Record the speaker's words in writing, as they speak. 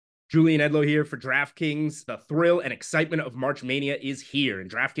Julian Edlow here for DraftKings. The thrill and excitement of March Mania is here,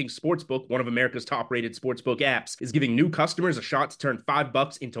 and DraftKings Sportsbook, one of America's top-rated sportsbook apps, is giving new customers a shot to turn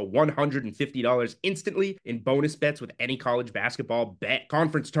 $5 into $150 instantly in bonus bets with any college basketball bet.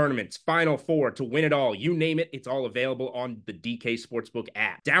 Conference tournaments, Final Four, to win it all, you name it, it's all available on the DK Sportsbook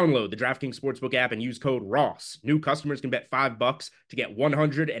app. Download the DraftKings Sportsbook app and use code ROSS. New customers can bet $5 to get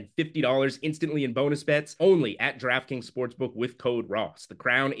 $150 instantly in bonus bets only at DraftKings Sportsbook with code ROSS. The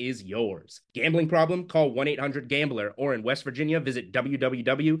crown is yours. Gambling problem? Call 1-800-GAMBLER, or in West Virginia, visit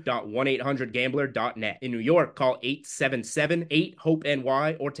www.1800gambler.net. In New York, call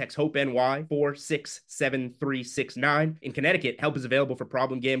 877-8-HOPE-NY or text HOPE-NY 467-369. In Connecticut, help is available for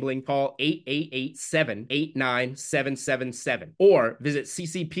problem gambling. Call 888-789-777 or visit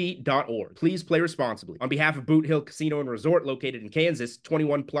ccp.org. Please play responsibly. On behalf of Boot Hill Casino and Resort located in Kansas,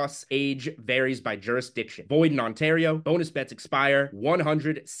 21 plus, age varies by jurisdiction. Void in Ontario. Bonus bets expire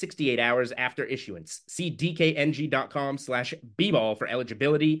 168 hours after issuance. See dkng.com/bball for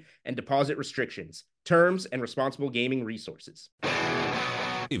eligibility and deposit restrictions, terms, and responsible gaming resources.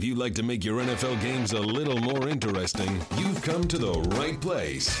 If you'd like to make your NFL games a little more interesting, you've come to the right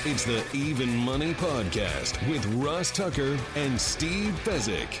place. It's the Even Money Podcast with Ross Tucker and Steve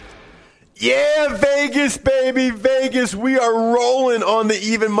Fezzik. Yeah, Vegas, baby, Vegas. We are rolling on the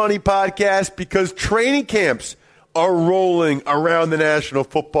Even Money Podcast because training camps are rolling around the National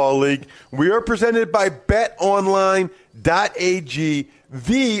Football League. We are presented by BetOnline.ag,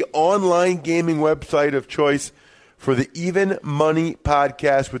 the online gaming website of choice for the Even Money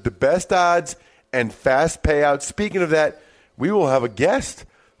Podcast with the best odds and fast payouts. Speaking of that, we will have a guest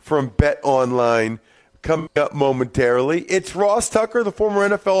from BetOnline coming up momentarily. It's Ross Tucker, the former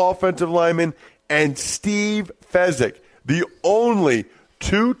NFL offensive lineman, and Steve Fezzik, the only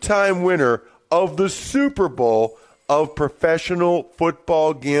two-time winner of the Super Bowl of professional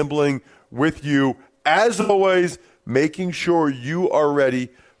football gambling, with you, as always, making sure you are ready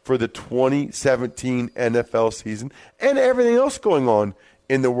for the 2017 NFL season and everything else going on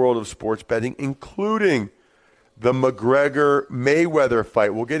in the world of sports betting, including the McGregor-Mayweather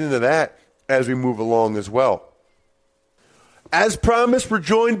fight. We'll get into that as we move along as well. As promised, we're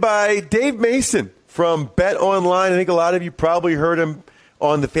joined by Dave Mason from BetOnline. I think a lot of you probably heard him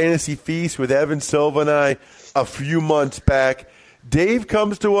on the Fantasy Feast with Evan Silva and I a few months back. Dave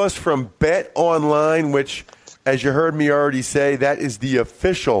comes to us from BetOnline, which, as you heard me already say, that is the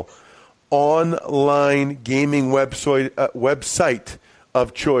official online gaming website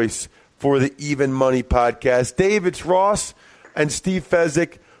of choice for the Even Money Podcast. Dave, it's Ross and Steve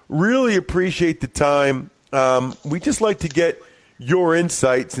Fezzik. Really appreciate the time. We just like to get your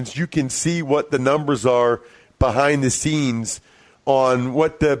insight, since you can see what the numbers are behind the scenes, on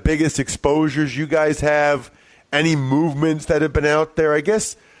what the biggest exposures you guys have, any movements that have been out there. I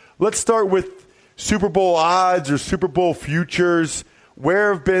guess let's start with Super Bowl odds or Super Bowl futures.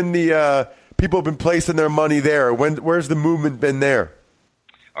 Where have been the people have been placing their money there? Where's the movement been there?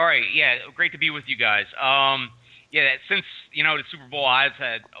 All right, yeah, great to be with you guys. Since the Super Bowl odds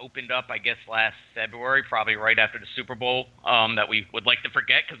had opened up, I guess last February, probably right after the Super Bowl, that we would like to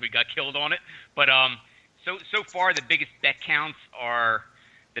forget because we got killed on it. But so far, the biggest bet counts are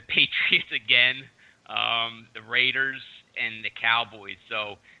the Patriots again, the Raiders, and the Cowboys.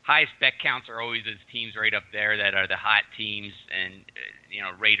 So highest bet counts are always those teams right up there that are the hot teams. And,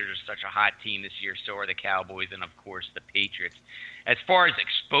 Raiders are such a hot team this year. So are the Cowboys and, of course, the Patriots. As far as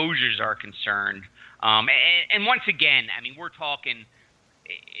exposures are concerned, and once again, I mean, we're talking,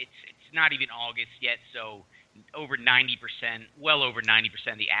 it's not even August yet, so over 90%, well over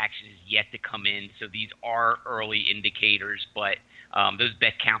 90% of the action is yet to come in. So these are early indicators, but those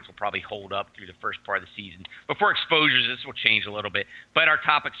bet counts will probably hold up through the first part of the season. But for exposures, this will change a little bit. But our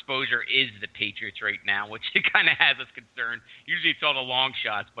top exposure is the Patriots right now, which kind of has us concerned. Usually it's all the long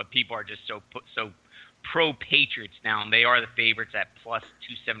shots, but people are just so pro-Patriots now, and they are the favorites at plus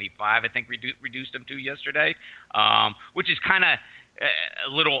 275. I think reduced them to yesterday, which is kind of a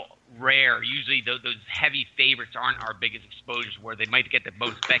little rare. Usually those heavy favorites aren't our biggest exposures, where they might get the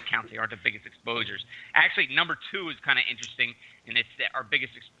most bet counts. They aren't the biggest exposures. Actually, number two is kind of interesting, and it's our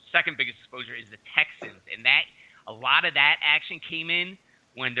second biggest exposure is the Texans, and that a lot of that action came in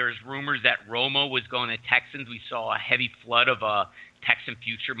when there's rumors that Romo was going to Texans. We saw a heavy flood of Texan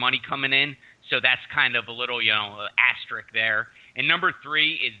future money coming in. So that's kind of a little, asterisk there. And number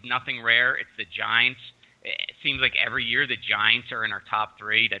three is nothing rare. It's the Giants. It seems like every year the Giants are in our top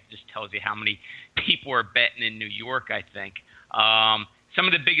three. That just tells you how many people are betting in New York, I think. Some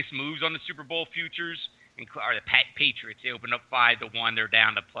of the biggest moves on the Super Bowl futures or the Patriots, they opened up 5-1. They're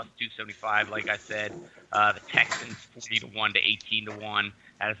down to plus 275, like I said. The Texans 40-1 to 18-1.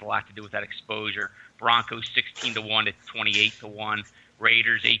 That has a lot to do with that exposure. Broncos 16-1 to 28-1.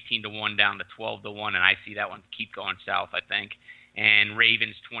 Raiders 18-1 down to 12-1, and I see that one keep going south, I think. And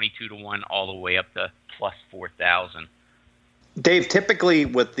Ravens 22-1 all the way up to plus 4,000. Dave, typically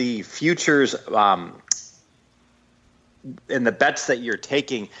with the futures and the bets that you're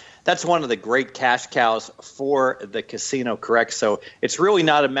taking, that's one of the great cash cows for the casino, correct? So it's really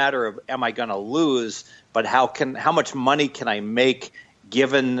not a matter of am I going to lose, but how much money can I make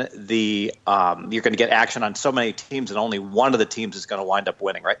given the you're going to get action on so many teams and only one of the teams is going to wind up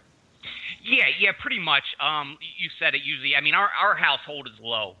winning, right? Yeah, pretty much. You said it usually. I mean, our household is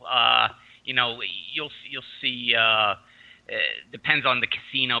low. You'll see. Depends on the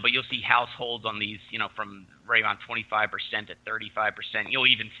casino, but you'll see households on these, from right around 25% to 35%. You'll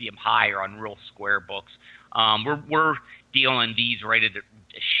even see them higher on real square books. We're dealing these right at a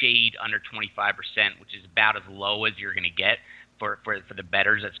shade under 25%, which is about as low as you're going to get for the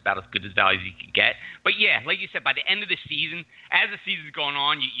bettors. That's about as good as value as you can get. But yeah, like you said, by the end of the season, as the season's going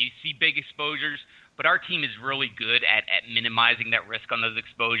on, you see big exposures. But our team is really good at minimizing that risk on those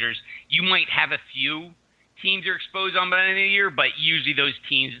exposures. You might have a few teams are exposed on by the end of the year, but usually those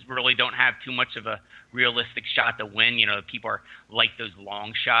teams really don't have too much of a realistic shot to win. People are like those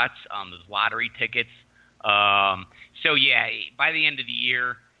long shots, those lottery tickets. So yeah, by the end of the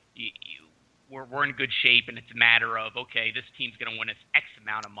year, we're in good shape, and it's a matter of, okay, this team's going to win us X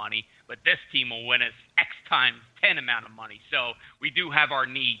amount of money, but this team will win us X times 10 amount of money. So we do have our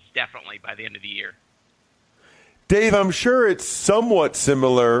needs definitely by the end of the year. Dave, I'm sure it's somewhat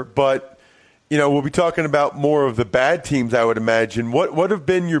similar, but we'll be talking about more of the bad teams, I would imagine. What have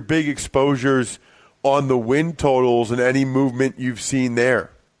been your big exposures on the win totals and any movement you've seen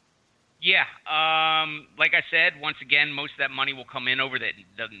there? Yeah, like I said, once again, most of that money will come in over the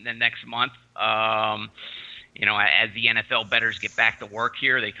next month. As the NFL bettors get back to work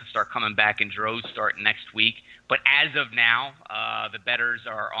here, they can start coming back in droves starting next week. But as of now, the bettors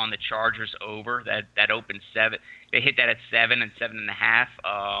are on the Chargers over. That opened 7. They hit that at 7 and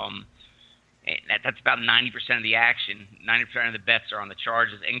 7.5. That's about 90% of the action. 90% of the bets are on the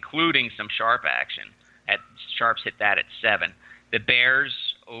Chargers, including some sharp action. Sharps hit that at 7. The Bears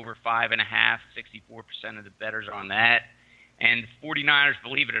over 5.5. 64% of the bettors are on that. And 49ers,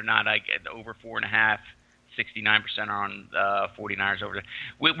 believe it or not, I get over 4.5. 69% are on 49ers over there.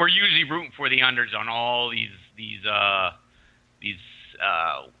 We're usually rooting for the unders on all these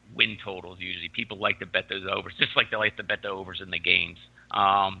win totals. Usually, people like to bet those overs, just like they like to bet the overs in the games.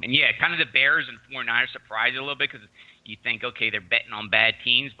 And yeah, kind of the Bears and 49ers surprise you a little bit because you think, okay, they're betting on bad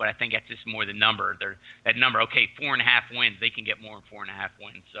teams, but I think that's just more the number. That number, okay, 4.5 wins, they can get more than 4.5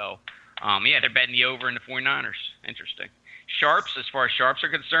 wins. So, they're betting the over in the 49ers. Interesting. Sharps, as far as sharps are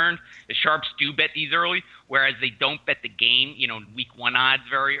concerned, the sharps do bet these early, whereas they don't bet the game, week 1 odds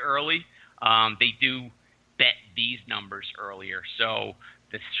very early. They do bet these numbers earlier. So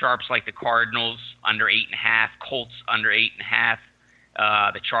the sharps like the Cardinals under 8.5, Colts under 8.5.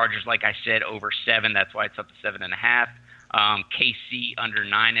 The Chargers, like I said, over 7. That's why it's up to 7.5. KC under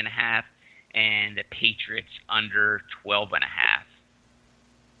 9.5, and the Patriots under 12.5.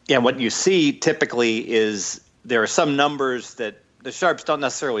 Yeah, what you see typically is there are some numbers that the sharps don't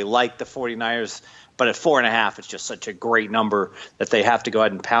necessarily like the 49ers, but at 4.5, it's just such a great number that they have to go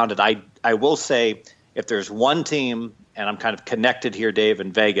ahead and pound it. I will say, if there's one team, and I'm kind of connected here, Dave,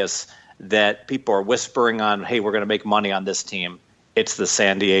 in Vegas, that people are whispering on, hey, we're going to make money on this team, it's the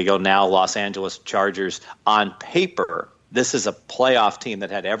San Diego, now Los Angeles Chargers. On paper, this is a playoff team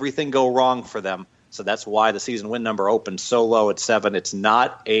that had everything go wrong for them, so that's why the season win number opened so low at 7. It's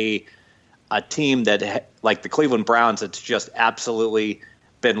not a team that, like the Cleveland Browns, it's just absolutely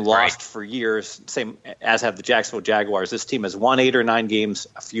been lost for years, same as have the Jacksonville Jaguars. This team has won 8 or 9 games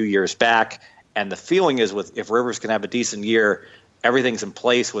a few years back, and the feeling is if Rivers can have a decent year, everything's in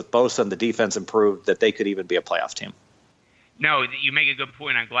place with Bosa and the defense improved, that they could even be a playoff team. No, you make a good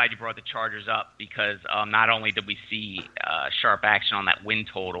point. I'm glad you brought the Chargers up because not only did we see sharp action on that win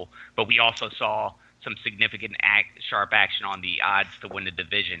total, but we also saw some significant sharp action on the odds to win the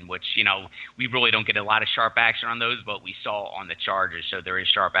division, which, we really don't get a lot of sharp action on those, but we saw on the Chargers. So there is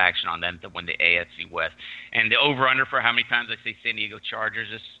sharp action on them to win the AFC West. And the over-under for how many times I say San Diego Chargers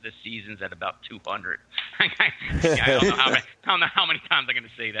this season's at about 200. I don't know how many times I'm going to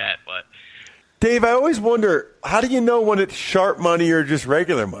say that, but... Dave, I always wonder, how do you know when it's sharp money or just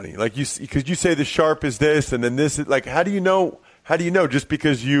regular money? Like because you say the sharp is this and then this is like, how do you know just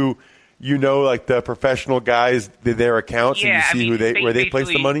because you know like the professional guys, their accounts, and you see where they place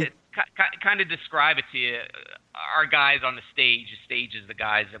the money? kind of describe it to you. Our guys on the stage is the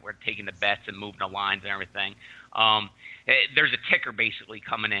guys that were taking the bets and moving the lines and everything. There's a ticker basically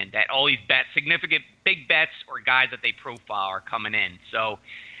coming in that all these bets, significant big bets or guys that they profile are coming in. So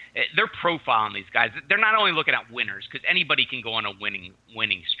they're profiling these guys. They're not only looking at winners, because anybody can go on a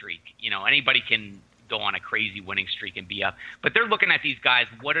winning streak. Anybody can go on a crazy winning streak and be up. But they're looking at these guys.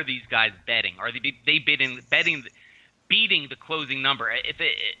 What are these guys betting? Are they beating the closing number? If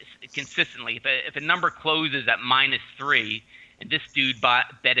it consistently, if a number closes at -3, and this dude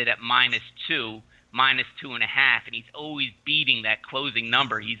betted at -2, -2.5, and he's always beating that closing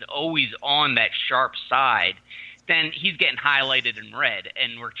number, he's always on that sharp side, then he's getting highlighted in red,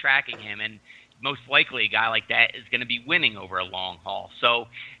 and we're tracking him, and most likely a guy like that is going to be winning over a long haul. So,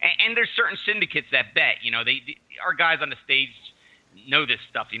 and there's certain syndicates that bet. Our guys on the stage know this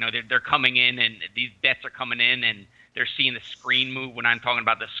stuff. They're coming in, and these bets are coming in, and they're seeing the screen move. When I'm talking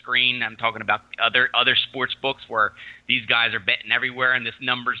about the screen, I'm talking about other sports books where these guys are betting everywhere, and this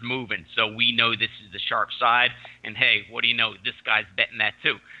number's moving. So we know this is the sharp side, and hey, what do you know? This guy's betting that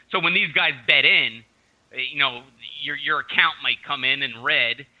too. So when these guys bet in, your account might come in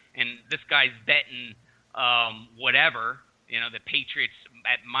red, and this guy's betting whatever, the Patriots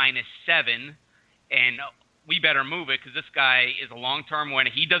at -7, and we better move it because this guy is a long-term winner.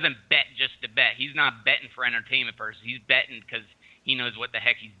 He doesn't bet just to bet. He's not betting for entertainment purposes. He's betting because he knows what the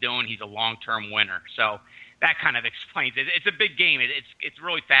heck he's doing. He's a long-term winner. So that kind of explains it. It's a big game. It's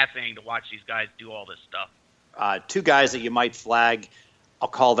really fascinating to watch these guys do all this stuff. Two guys that you might flag, I'll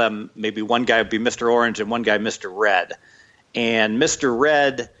call them, maybe one guy would be Mr. Orange and one guy Mr. Red. And Mr.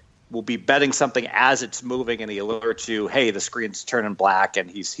 Red will be betting something as it's moving, and he alerts you, hey, the screen's turning black,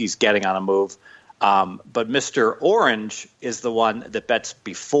 and he's getting on a move. But Mr. Orange is the one that bets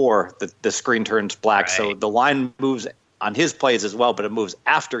before the screen turns black. Right. So the line moves on his plays as well, but it moves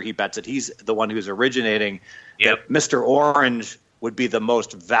after he bets it. He's the one who's originating. Yep. That Mr. Orange would be the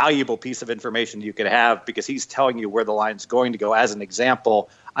most valuable piece of information you could have because he's telling you where the line's going to go. As an example,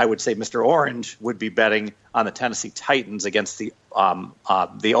 I would say Mr. Orange would be betting on the Tennessee Titans against the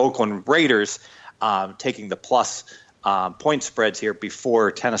Oakland Raiders, taking the plus point spreads here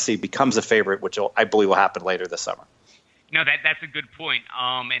before Tennessee becomes a favorite, which I believe will happen later this summer. No, that's a good point.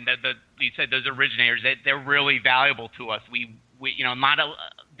 And you said those originators, they're really valuable to us. We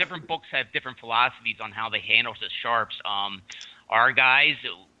different books have different philosophies on how they handle the sharps. Our guys,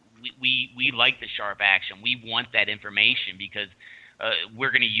 we like the sharp action. We want that information because we're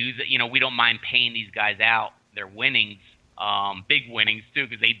going to use it. We don't mind paying these guys out their winnings, big winnings too,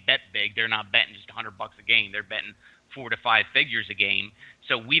 because they bet big. They're not betting just $100 a game. They're betting 4 to 5 figures a game.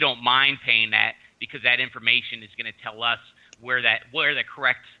 So we don't mind paying that because that information is going to tell us where the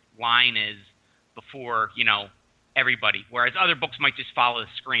correct line is before, everybody. Whereas other books might just follow the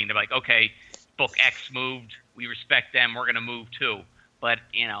screen. They're like, okay, book X moved. We respect them. We're going to move too. But,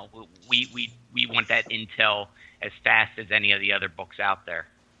 we want that intel as fast as any of the other books out there.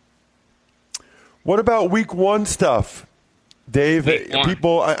 What about week 1 stuff, Dave?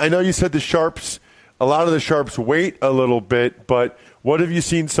 People, I know you said the sharps, a lot of the sharps wait a little bit, but what have you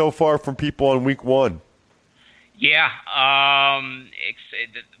seen so far from people on week 1? Yeah,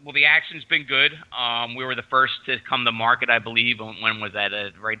 well, the action's been good. We were the first to come to market, I believe. When was that?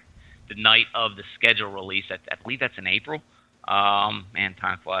 Right, the night of the schedule release. I believe that's in April. Man,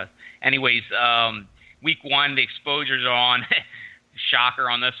 time flies. Anyways, week 1, the exposure's on. Shocker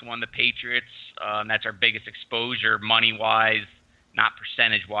on this one, the Patriots. That's our biggest exposure money-wise, not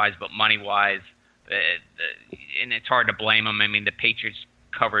percentage-wise, but money-wise. And it's hard to blame them. I mean, the Patriots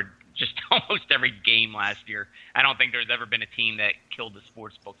covered just almost every game last year. I don't think there's ever been a team that killed the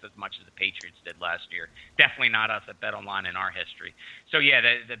sports books as much as the Patriots did last year. Definitely not us at BetOnline in our history. So, yeah,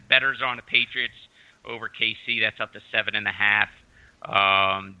 the bettors are on the Patriots over KC. That's up to 7.5.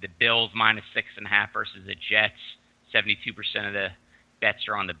 The Bills -6.5 versus the Jets. 72% of the bets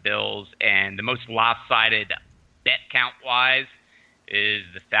are on the Bills. And the most lopsided bet count-wise is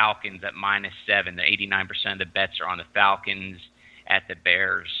the Falcons at -7. The 89% of the bets are on the Falcons at the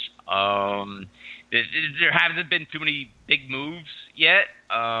Bears. There hasn't been too many big moves yet.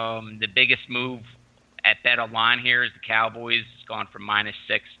 The biggest move at BetOnline here is the Cowboys. It's gone from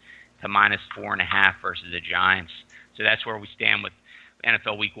 -6 to -4.5 versus the Giants. So that's where we stand with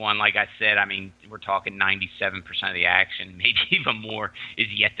NFL Week 1. Like I said, I mean, we're talking 97% of the action, maybe even more, is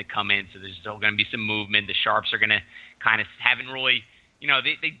yet to come in. So there's still going to be some movement. The sharps are going to kind of haven't really,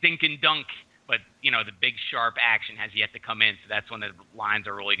 they dink and dunk, but, the big sharp action has yet to come in. So that's when the lines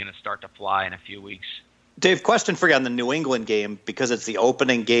are really going to start to fly in a few weeks. Dave, question for you on the New England game, because it's the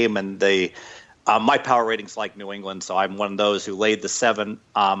opening game and the My power rating's like New England, so I'm one of those who laid the 7.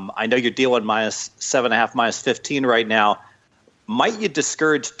 I know you're dealing minus 7.5, minus 15 right now. Might you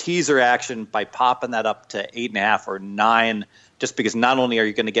discourage teaser action by popping that up to 8.5 or 9? Just because not only are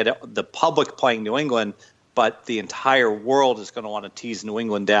you going to get the public playing New England, but the entire world is going to want to tease New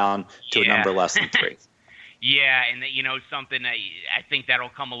England down to a number less than 3. Yeah, and something I think that'll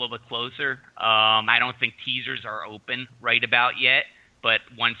come a little bit closer. I don't think teasers are open right about yet, but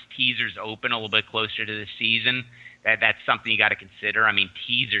once teasers open a little bit closer to the season, that's something you got to consider. I mean,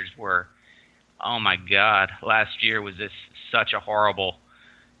 teasers were, oh my God, last year was such a horrible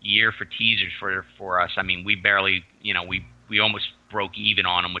year for teasers for us. I mean, we barely, we almost broke even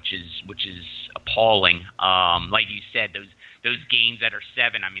on them, which is appalling. Like you said, those games that are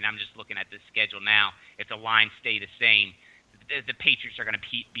 7. I mean, I'm just looking at this schedule now. If the lines stay the same, the Patriots are going to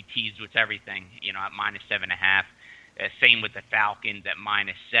be teased with everything. At minus 7.5. Same with the Falcons at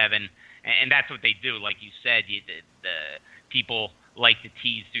minus 7, and that's what they do. Like you said, the people like to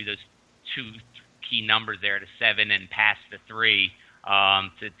tease through those 2 key numbers there, to 7 and past the 3,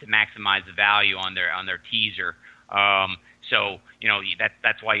 to maximize the value on their teaser. So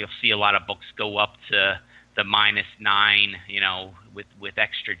that's why you'll see a lot of books go up to the minus 9, with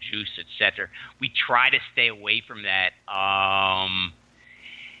extra juice, etc. We try to stay away from that.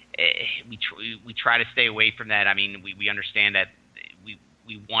 We try to stay away from that. I mean, we understand that we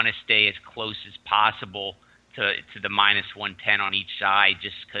want to stay as close as possible to the minus 110 on each side,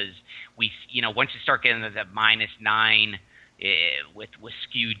 just because once you start getting to that minus 9 with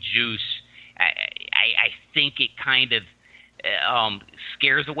skewed juice, I think it kind of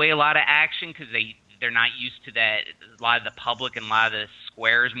scares away a lot of action, because they're not used to that. A lot of the public and a lot of the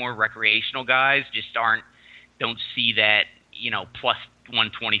squares, more recreational guys, just don't see that plus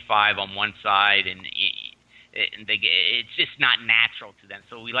 125 on one side, and it's just not natural to them.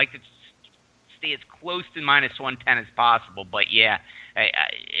 So we like to stay as close to minus 110 as possible. But yeah,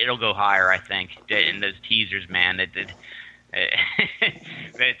 it'll go higher, I think, in those teasers, man. It's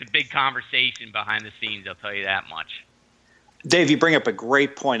a big conversation behind the scenes, I'll tell you that much. Dave, you bring up a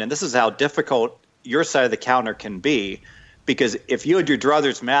great point, and this is how difficult your side of the counter can be, because if you had your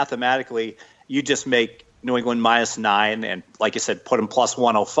druthers mathematically, you just make New England minus 9 and, like you said, put them plus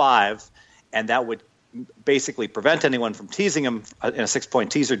 105, and that would basically prevent anyone from teasing them in a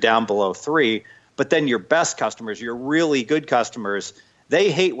 6-point teaser down below 3. But then your best customers, your really good customers,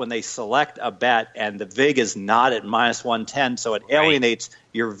 they hate when they select a bet and the VIG is not at minus 110, so it alienates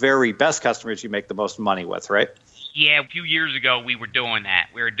your very best customers you make the most money with, right? Yeah, a few years ago we were doing that.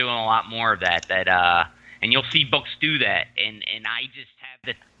 We were doing a lot more of that. And you'll see books do that. And I just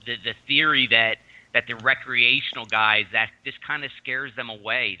have the theory that the recreational guys, that this kind of scares them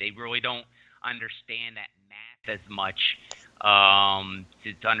away. They really don't understand that math as much,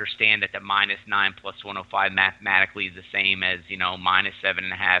 to understand that the minus 9 plus 105 mathematically is the same as minus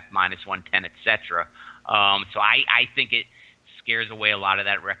 7.5, minus 110, etc. So I think it scares away a lot of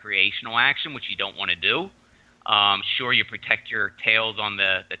that recreational action, which you don't want to do. Sure, you protect your tails on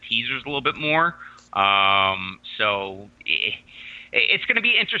the teasers a little bit more. So it's going to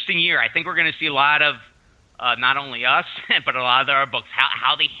be an interesting year. I think we're going to see a lot of, not only us, but a lot of our books,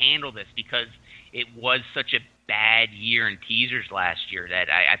 how they handle this, because it was such a bad year in teasers last year that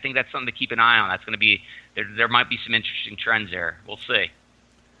I think that's something to keep an eye on. That's going to be, there might be some interesting trends there. We'll see.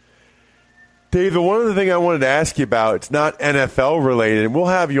 Dave, the one other thing I wanted to ask you about, it's not NFL related, and we'll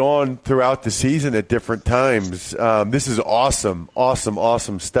have you on throughout the season at different times. This is awesome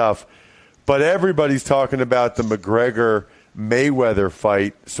stuff. But everybody's talking about the McGregor-Mayweather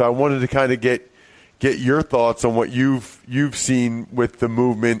fight, so I wanted to kind of get your thoughts on what you've seen with the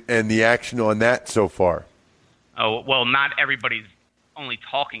movement and the action on that so far. Oh, well, not everybody's only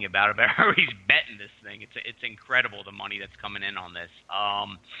talking about it, but everybody's betting this thing. It's incredible, the money that's coming in on this.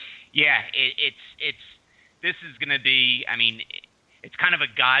 Yeah, this is going to be, I mean, it's kind of a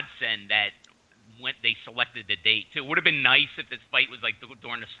godsend that when they selected the date. So it would have been nice if this fight was like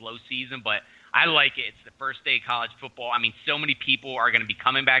during the slow season, but I like it. It's the first day of college football. I mean, so many people are going to be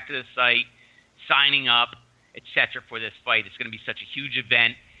coming back to the site, signing up, etc. for this fight. It's going to be such a huge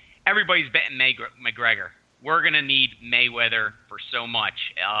event. Everybody's betting McGregor. We're going to need Mayweather for so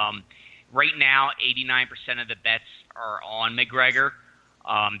much. Right now, 89% of the bets are on McGregor.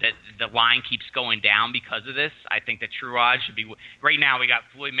 The line keeps going down because of this. I think the true odds should be right now. We got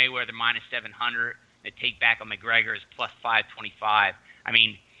Floyd Mayweather minus 700. The take back on McGregor is plus 525. I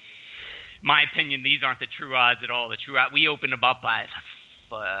mean, my opinion, these aren't the true odds at all. The true odds, we opened them up by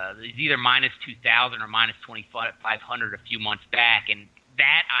it's either minus 2,000 or minus 2,500 a few months back, and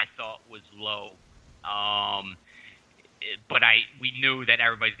that I thought was low. but we knew that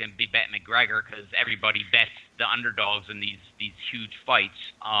everybody's going to be betting McGregor because everybody bets the underdogs in these huge fights.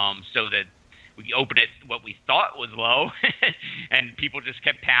 So that we opened it what we thought was low, and people just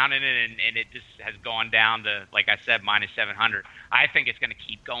kept pounding it, and it just has gone down to, like I said, minus 700. I think it's going to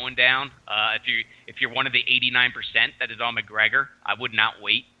keep going down. If you're one of the 89% that is on McGregor, I would not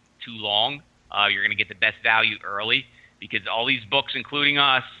wait too long. You're going to get the best value early because all these books, including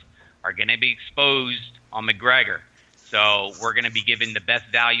us, are going to be exposed on McGregor. So we're going to be giving the best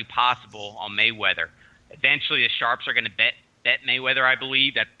value possible on Mayweather. Eventually, the sharps are going to bet Mayweather, I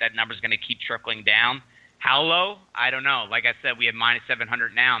believe. That number is going to keep trickling down. How low? I don't know. Like I said, we have minus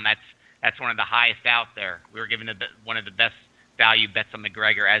 700 now, and that's one of the highest out there. We were given one of the best value bets on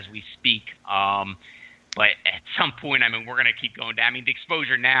McGregor as we speak. But at some point, I mean, we're going to keep going down. I mean, the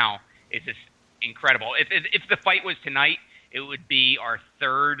exposure now is just incredible. If the fight was tonight, it would be our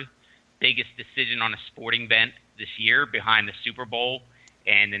third biggest decision on a sporting event this year, behind the Super Bowl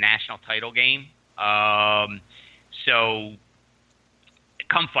and the national title game. So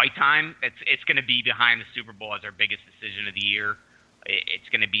come fight time, it's going to be behind the Super Bowl as our biggest decision of the year. It's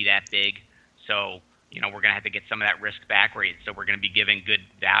going to be that big. So, we're going to have to get some of that risk back rate. So we're going to be giving good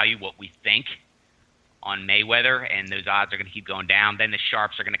value, what we think, on Mayweather, and those odds are going to keep going down. Then the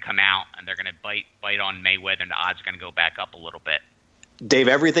sharps are going to come out, and they're going to bite on Mayweather, and the odds are going to go back up a little bit. Dave,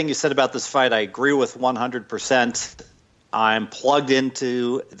 everything you said about this fight, I agree with 100%. I'm plugged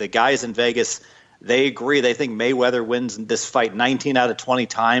into the guys in Vegas. They agree. They think Mayweather wins this fight 19 out of 20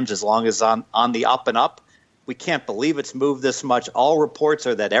 times as long as on the up and up. We can't believe it's moved this much. All reports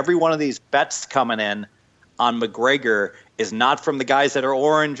are that every one of these bets coming in on McGregor is not from the guys that are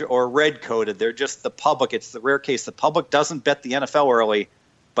orange or red coded. They're just the public. It's the rare case. The public doesn't bet the NFL early,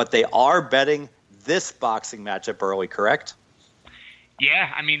 but they are betting this boxing matchup early, correct?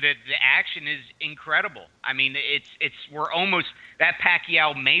 Yeah, I mean the action is incredible. I mean we're almost, that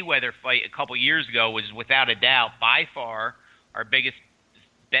Pacquiao Mayweather fight a couple years ago was without a doubt by far our biggest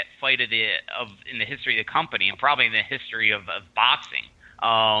bet fight in the history of the company, and probably in the history of boxing.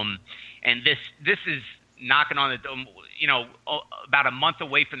 And this is knocking on the about a month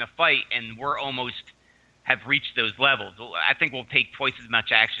away from the fight, and we're almost have reached those levels. I think we'll take twice as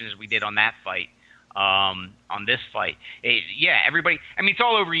much action as we did on that fight. On this fight. Everybody, I mean, it's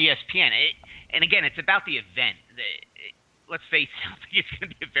all over ESPN. And again, it's about the event. Let's face it, I don't think it's going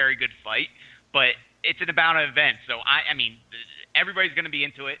to be a very good fight, but it's about an event. So, I mean, everybody's going to be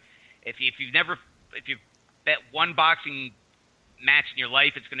into it. If you bet one boxing match in your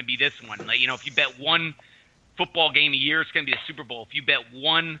life, it's going to be this one. Like, if you bet one football game a year, it's going to be the Super Bowl. If you bet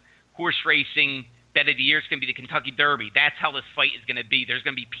one horse racing bet of the year, it's going to be the Kentucky Derby. That's how this fight is going to be. There's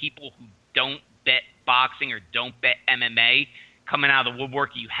going to be people who don't bet boxing or don't bet MMA coming out of the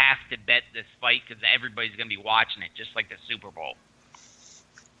woodwork. You have to bet this fight because everybody's going to be watching it, just like the Super Bowl.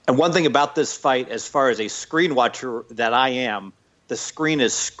 And one thing about this fight, as far as a screen watcher that I am, the screen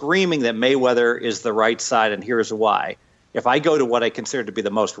is screaming that Mayweather is the right side, and here's why. If I go to what I consider to be the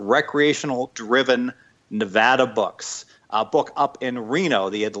most recreational-driven Nevada books, a book up in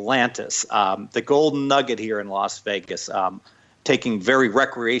Reno, the Atlantis, the Golden Nugget here in Las Vegas, taking very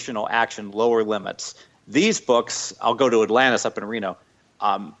recreational action, lower limits. These books, I'll go to Atlantis up in Reno,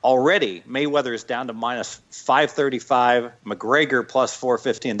 already Mayweather is down to minus 535, McGregor plus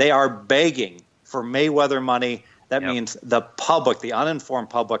 415. They are begging for Mayweather money. That means the public, the uninformed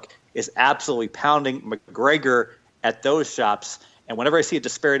public, is absolutely pounding McGregor at those shops. And whenever I see a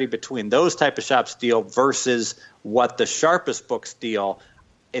disparity between those type of shops deal versus what the sharpest books deal,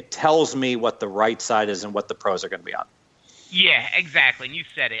 it tells me what the right side is and what the pros are going to be on. Yeah, exactly. And you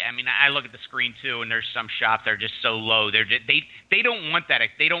said it. I mean, I look at the screen too, and there's some shops that are just so low. They don't want that.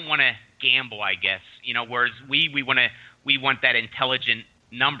 They don't want to gamble, I guess. Whereas we want that intelligent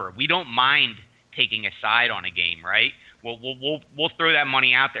number. We don't mind taking a side on a game, right? We'll throw that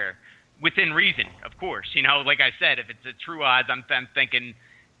money out there within reason, of course. Like I said, if it's a true odds, I'm thinking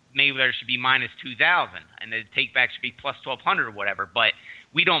maybe there should be minus 2,000, and the take back should be plus 1,200 or whatever. But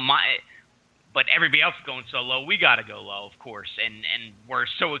we don't mind. But everybody else is going so low, we got to go low, of course. And we're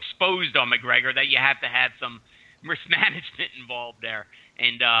so exposed on McGregor that you have to have some risk management involved there.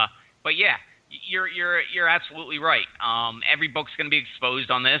 And but yeah, you're absolutely right. Every book's going to be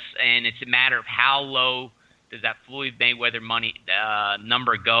exposed on this, and it's a matter of how low does that Floyd Mayweather money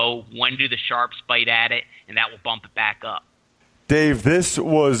number go? When do the sharps bite at it? And that will bump it back up. Dave, this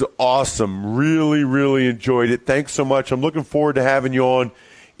was awesome. Really, really enjoyed it. Thanks so much. I'm looking forward to having you on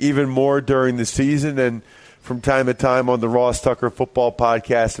even more during the season and from time to time on the Ross Tucker Football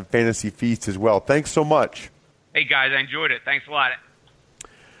Podcast and Fantasy Feast as well. Thanks so much. Hey, guys, I enjoyed it. Thanks a lot.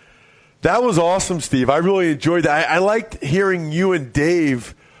 That was awesome, Steve. I really enjoyed that. I liked hearing you and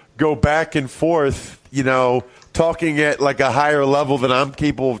Dave go back and forth, talking at like a higher level than I'm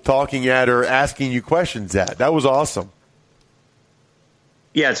capable of talking at or asking you questions at. That was awesome.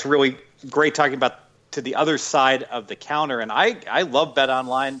 Yeah, it's really great talking about to the other side of the counter. And I love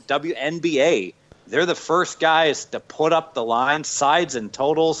BetOnline. WNBA, they're the first guys to put up the line, sides and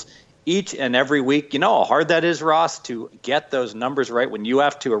totals each and every week. You know how hard that is, Ross, to get those numbers right when you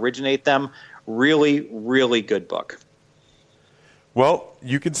have to originate them. Really, really good book. Well,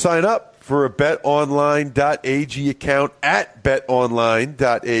 you can sign up for a betonline.ag account at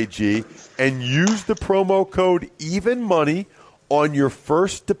betonline.ag and use the promo code EVENMONEY on your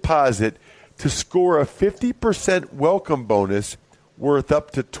first deposit to score a 50% welcome bonus worth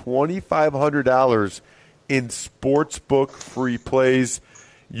up to $2,500 in sportsbook free plays.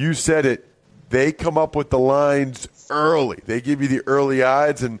 You said it. They come up with the lines early. They give you the early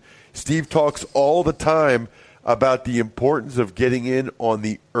odds, and Steve talks all the time about the importance of getting in on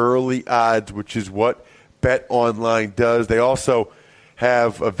the early odds, which is what BetOnline does. They also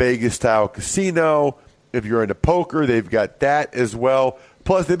have a Vegas-style casino. If you're into poker, they've got that as well.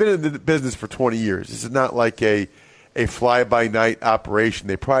 Plus, they've been in the business for 20 years. This is not like a fly-by-night operation.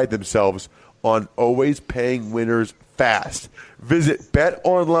 They pride themselves on always paying winners fast. Visit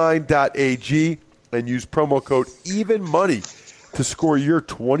betonline.ag and use promo code EVENMONEY to score your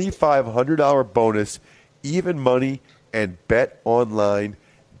 $2,500 bonus. Even Money and betonline.ag.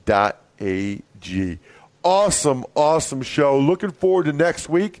 Awesome, awesome show. Looking forward to next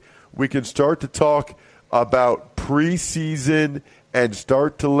week. We can start to talk about preseason and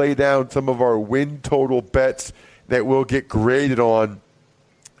start to lay down some of our win total bets that we'll get graded on.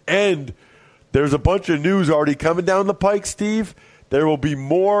 And there's a bunch of news already coming down the pike, Steve. There will be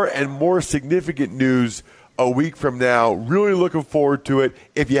more and more significant news a week from now. Really looking forward to it.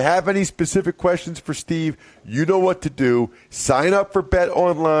 If you have any specific questions for Steve, you know what to do. Sign up for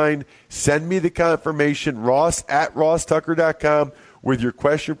BetOnline. Send me the confirmation, Ross at rosstucker.com, with your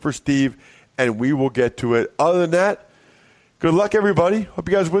question for Steve, and we will get to it. Other than that, good luck, everybody. Hope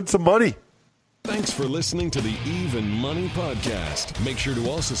you guys win some money. Thanks for listening to the Even Money Podcast. Make sure to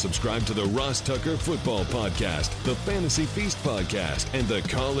also subscribe to the Ross Tucker Football Podcast, the Fantasy Feast Podcast, and the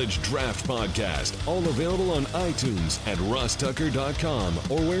College Draft Podcast. All available on iTunes at rosstucker.com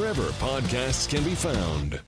or wherever podcasts can be found.